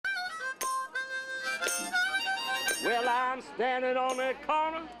Well, I'm standing on the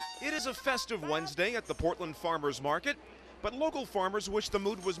corner. It is a festive Wednesday at the Portland Farmers Market, but local farmers wish the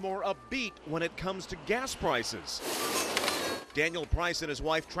mood was more upbeat when it comes to gas prices. Daniel Price and his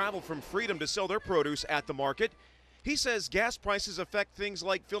wife travel from Freedom to sell their produce at the market. He says gas prices affect things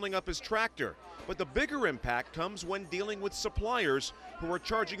like filling up his tractor, but the bigger impact comes when dealing with suppliers who are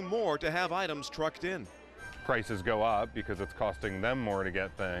charging more to have items trucked in. Prices go up because it's costing them more to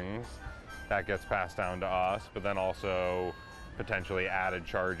get things. That gets passed down to us, but then also potentially added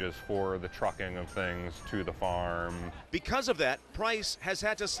charges for the trucking of things to the farm. Because of that, Price has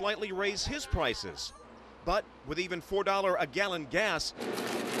had to slightly raise his prices. But with even $4 a gallon gas,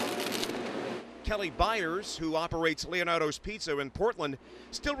 Kelly Byers, who operates Leonardo's Pizza in Portland,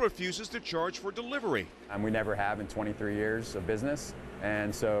 still refuses to charge for delivery. We never have in 23 years of business,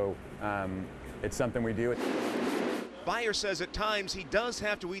 and so it's something we do. Byers says at times he does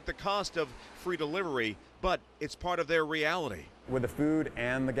have to eat the cost of free delivery, but it's part of their reality. With the food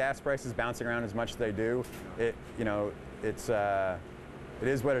and the gas prices bouncing around as much as they do, it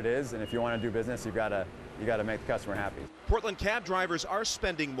is what it is, and if you want to do business, you got to make the customer happy. Portland cab drivers are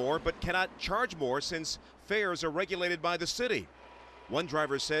spending more but cannot charge more since fares are regulated by the city. One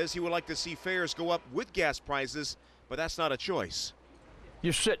driver says he would like to see fares go up with gas prices, but that's not a choice.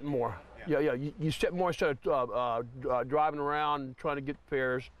 You're sitting more. Yeah. You sit more instead of driving around trying to get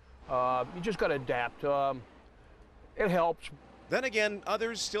fares. You just got to adapt. It helps. Then again,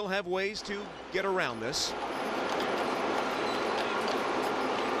 others still have ways to get around this.